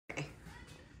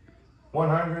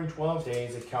112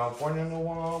 days of California on the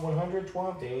wall.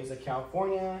 112 days of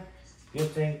California. You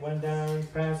take one down,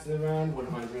 pass it around.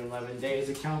 111 days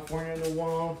of California on the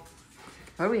wall.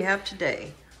 What do we have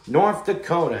today? North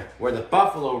Dakota, where the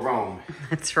buffalo roam.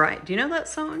 That's right. Do you know that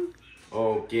song?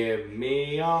 Oh, give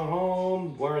me a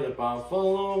home where the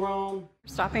buffalo roam.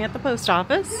 Stopping at the post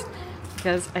office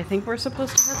because I think we're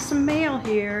supposed to have some mail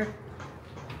here.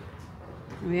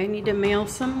 We need to mail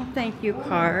some thank you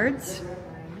cards.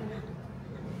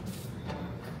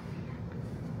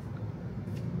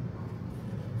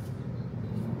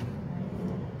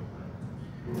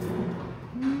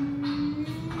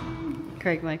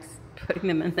 Craig likes putting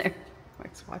them in there.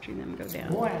 Likes watching them go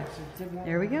down.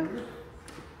 There we go.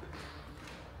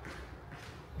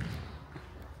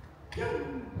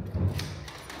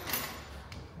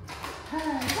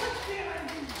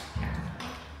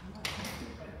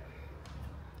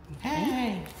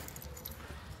 Hey!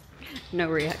 No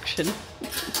reaction.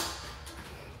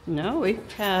 No, we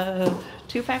have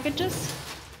 2 packages.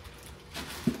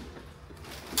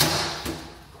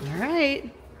 All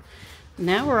right.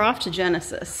 Now we're off to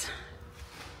Genesis.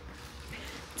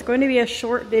 It's going to be a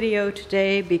short video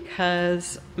today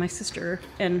because my sister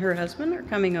and her husband are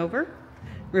coming over,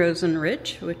 Rose and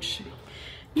Rich, which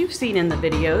you've seen in the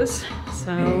videos.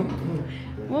 So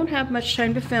won't have much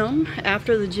time to film.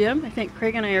 After the gym, I think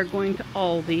Craig and I are going to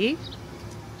Aldi.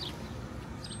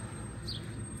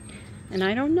 And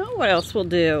I don't know what else we'll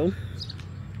do.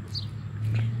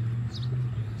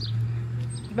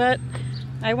 But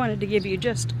I wanted to give you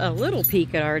just a little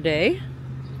peek at our day.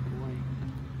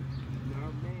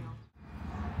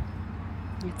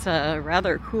 It's a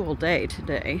rather cool day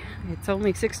today. It's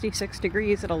only 66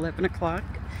 degrees at 11 o'clock.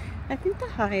 I think the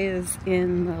high is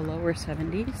in the lower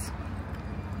 70s.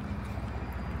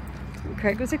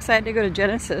 Craig was excited to go to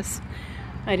Genesis.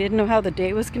 I didn't know how the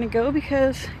day was going to go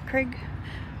because Craig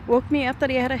woke me up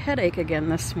that he had a headache again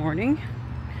this morning.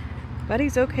 But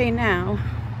he's okay now.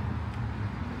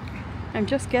 I'm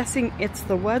just guessing it's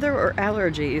the weather or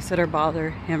allergies that are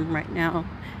bothering him right now.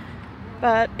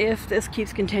 But if this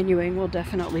keeps continuing, we'll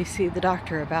definitely see the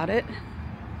doctor about it.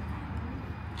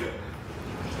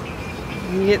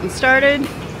 You getting started?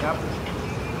 Yep.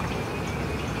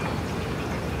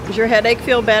 Does your headache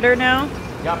feel better now?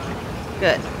 Yep.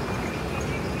 Good.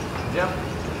 Yep.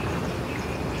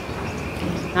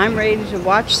 I'm ready to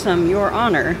watch some Your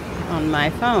Honor on my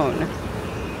phone.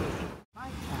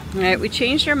 Alright, we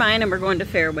changed our mind and we're going to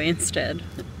Fairway instead.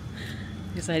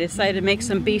 Because I decided to make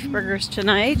some beef burgers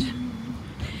tonight.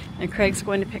 And Craig's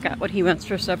going to pick out what he wants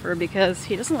for supper because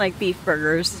he doesn't like beef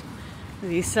burgers.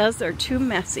 He says they're too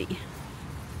messy.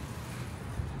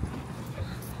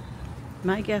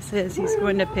 My guess is he's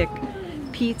going to pick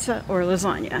pizza or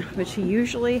lasagna, which he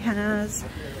usually has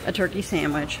a turkey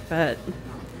sandwich, but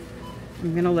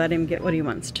I'm going to let him get what he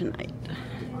wants tonight.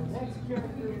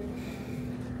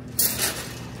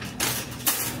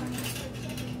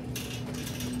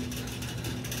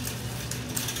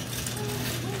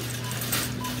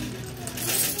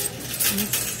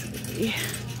 Let's see.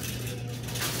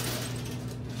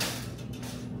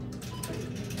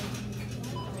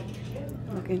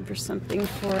 Looking for something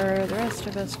for the rest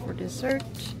of us for dessert.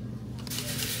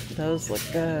 Those look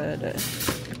good.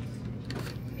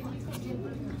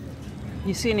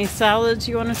 You see any salads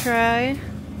you want to try?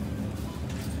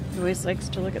 He always likes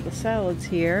to look at the salads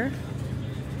here.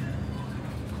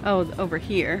 Oh, over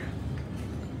here.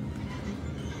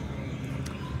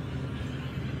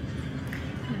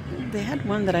 They had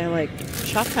one that I liked.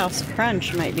 Chop House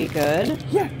Crunch might be good.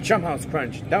 Yeah, Chop House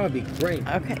Crunch. That would be great.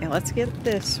 Okay, let's get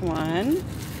this one.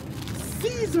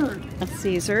 Caesar. A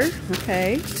Caesar,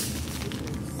 okay.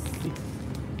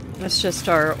 That's just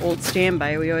our old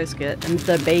standby we always get. And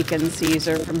the bacon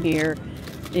Caesar from here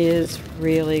is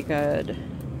really good.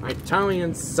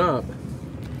 Italian sub.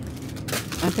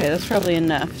 Okay, that's probably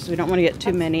enough. So we don't want to get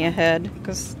too many ahead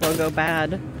because they'll go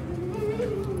bad.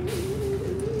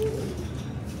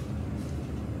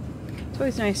 It's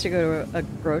always nice to go to a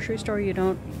grocery store you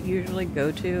don't usually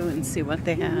go to and see what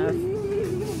they have.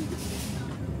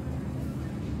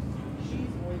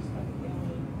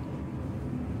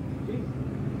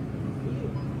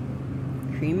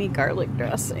 Creamy garlic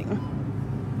dressing.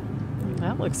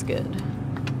 That looks good.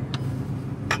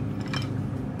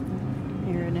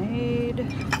 Marinade.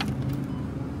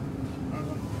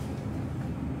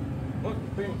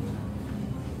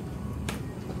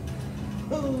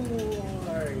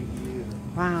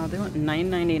 Wow, they went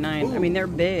 $9.99. I mean, they're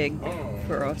big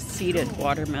for a seeded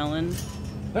watermelon.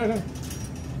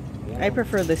 I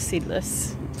prefer the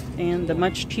seedless and the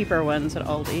much cheaper ones at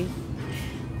Aldi.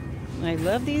 I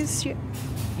love these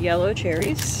yellow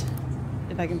cherries.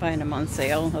 if I can find them on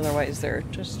sale. Otherwise, they're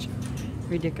just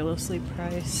ridiculously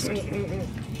priced.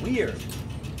 Weird.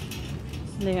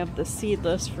 They have the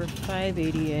seedless for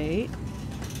 $5.88.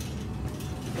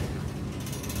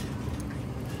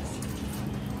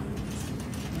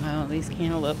 Wow, these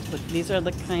cantaloupes, look, these are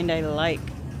the kind I like.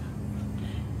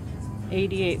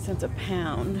 88 cents a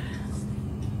pound.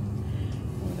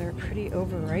 Well, they're pretty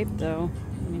overripe though.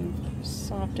 I mean,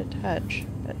 soft to touch,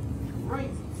 but.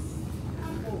 Right.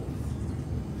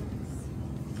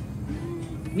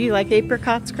 Do you like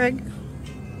apricots, Craig?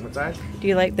 What's that? Do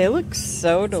you like, they look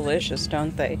so delicious,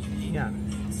 don't they? Yeah.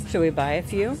 Should we buy a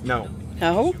few? No.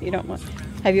 No? You don't want,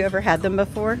 have you ever had them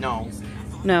before? No.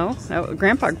 No? Oh,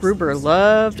 Grandpa Gruber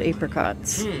loved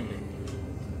apricots.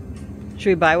 Should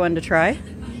we buy one to try?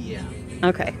 Yeah.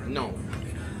 Okay. No.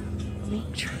 You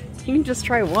can just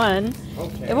try one.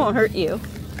 Okay. It won't hurt you.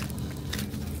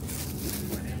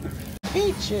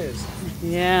 Peaches.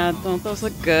 Yeah, don't those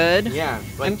look good? Yeah,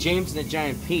 like James and the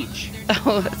Giant Peach.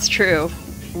 Oh, that's true.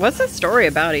 What's the story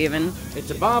about even? It's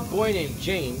about a boy named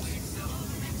James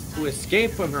who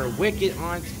escaped from her wicked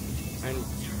aunt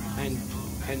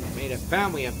and made a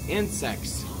family of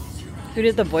insects. Who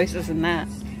did the voices in that?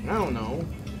 I don't know.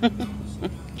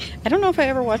 I don't know if I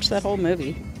ever watched that whole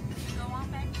movie.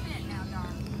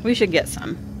 We should get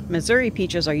some. Missouri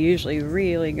peaches are usually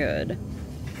really good.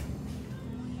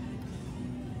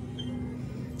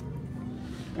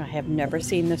 I have never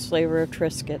seen this flavor of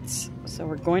Triscuits, so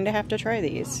we're going to have to try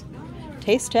these.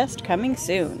 Taste test coming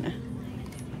soon.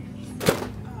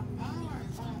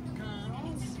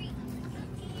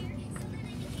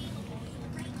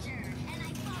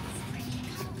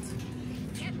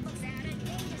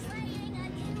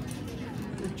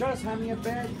 You're just having a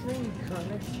bad dream,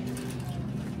 Curtis.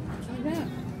 Yeah.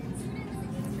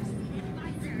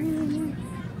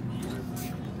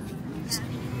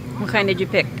 What kind did you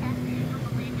pick?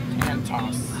 Hand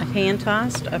toss. A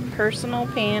hand-tossed, a personal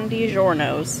pan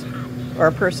DiGiorno's, or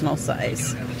a personal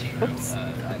size. Oops.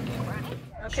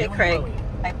 Okay, Craig,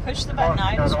 I pushed the button.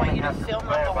 I just want you to film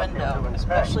out the window,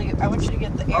 especially, I want you to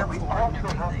get the airport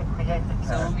and everything.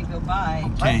 So when we go by,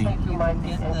 Okay. you can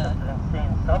get the...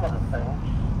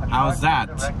 How's that?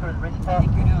 I think you're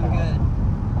doing good.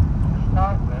 To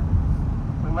start with,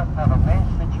 we must have a main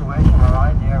situation or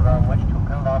idea around which to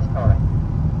build our story.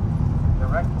 The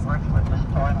director works with the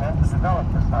story men to develop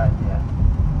this idea.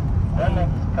 Then they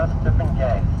discuss different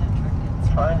gags,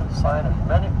 trying to find as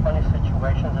many funny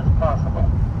situations as possible.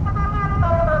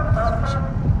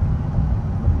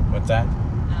 What's that?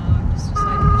 No, I'm just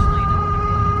deciding which lane I want to go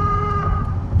in.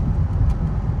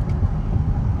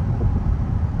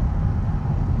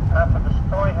 After the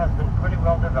story has been pretty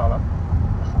well developed,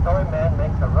 the story man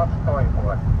makes a rough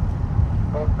storyboard.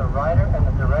 Both the writer and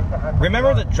the director have to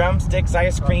Remember the drumsticks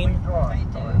ice cream? I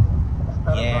do.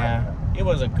 Yeah, it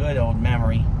was a good old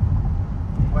memory.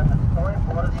 When the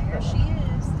storyboard is There she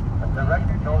finished, is. the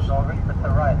director goes over it with the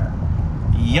writer.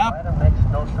 The Yup. writer makes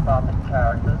notes about the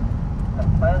characters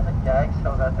and plans the gags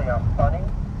so that they are funny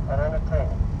and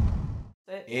entertaining.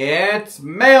 It's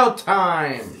mail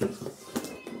time.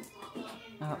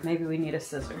 Oh, maybe we need a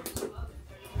scissor.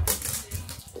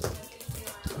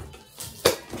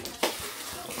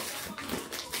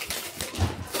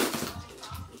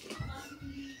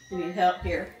 You need help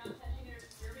here?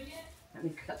 Let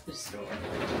me cut this door.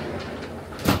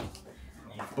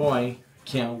 Boy,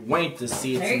 can't wait to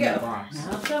see it There in you the go. box.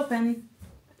 Now it's open.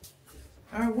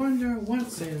 I wonder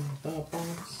what's in the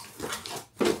box.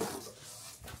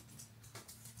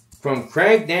 From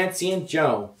Craig, Nancy, and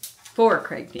Joe. For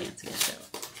Craig, Nancy, and Joe.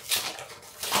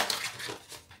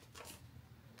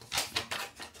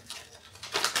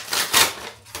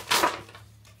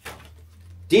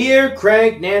 Dear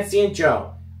Craig, Nancy, and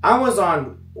Joe, I was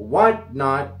on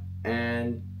Whatnot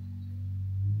and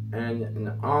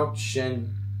an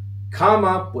auction come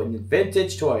up with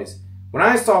vintage toys. When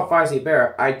I saw Fozzie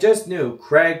Bear, I just knew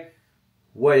Craig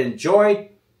would enjoy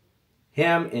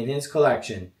him in his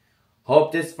collection.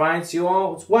 Hope this finds you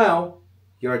all as well.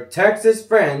 Your Texas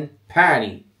friend,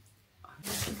 Patty.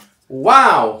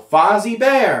 Wow, Fozzie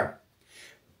Bear.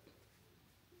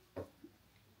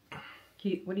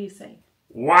 What do you say?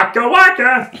 Waka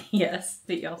waka. Yes,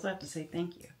 but you also have to say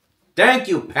thank you. Thank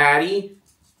you, Patty.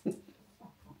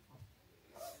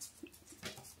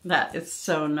 That is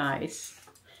so nice.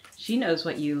 She knows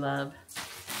what you love.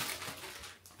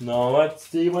 Now let's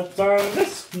see what's on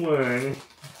this one.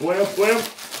 Whip, whip.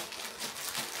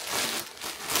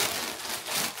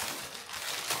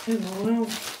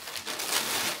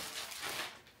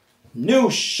 New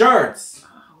shirts.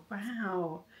 Oh,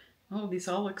 wow. Oh, these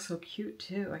all look so cute,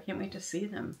 too. I can't wait to see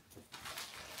them.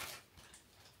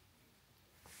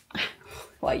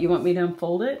 What, you want me to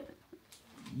unfold it?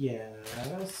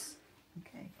 Yes.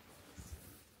 Okay.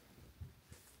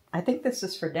 I think this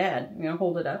is for Dad. You gonna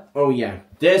hold it up? Oh yeah,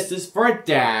 this is for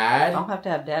Dad. I'll have to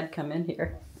have Dad come in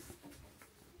here.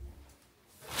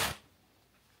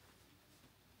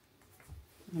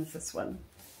 What's this one?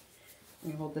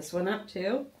 Let me hold this one up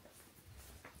too.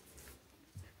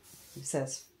 It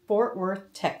says Fort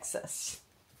Worth, Texas.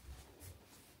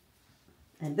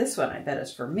 And this one I bet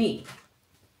is for me.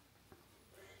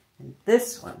 And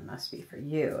this one must be for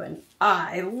you. And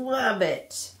I love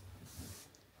it.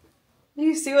 Do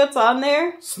you see what's on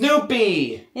there?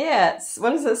 Snoopy! Yeah, what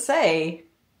does it say?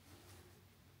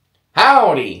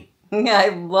 Howdy! I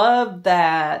love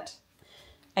that.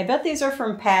 I bet these are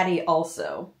from Patty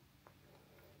also.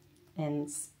 And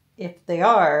if they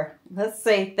are, let's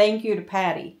say thank you to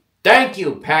Patty. Thank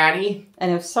you, Patty!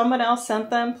 And if someone else sent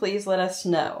them, please let us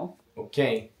know.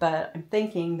 Okay. But I'm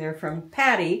thinking they're from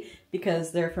Patty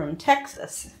because they're from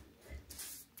Texas.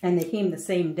 And they came the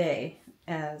same day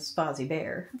as Fozzie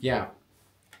Bear. Yeah.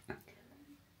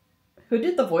 Who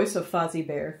did the voice of Fozzie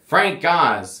Bear? Frank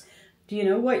Oz. Do you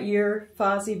know what year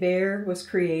Fozzie Bear was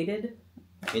created?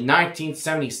 In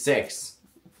 1976.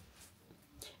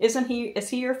 Is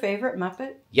he your favorite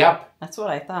Muppet? Yep. That's what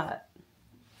I thought.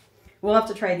 We'll have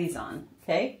to try these on,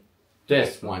 okay?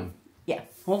 This one. Yeah,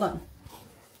 hold on.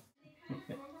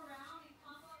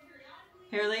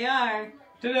 Here they are.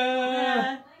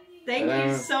 Ta-da! Thank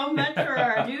you so much for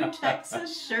our new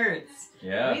Texas shirts.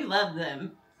 Yeah. We love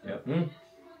them. Yep.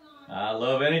 I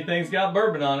love anything's got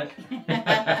bourbon on it.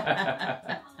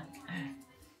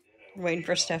 Waiting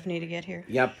for Stephanie to get here.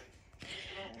 Yep.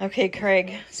 Okay,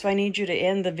 Craig, so I need you to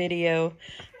end the video.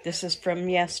 This is from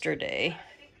yesterday,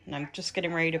 and I'm just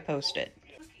getting ready to post it.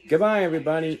 Goodbye,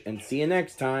 everybody, and see you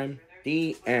next time.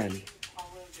 The end.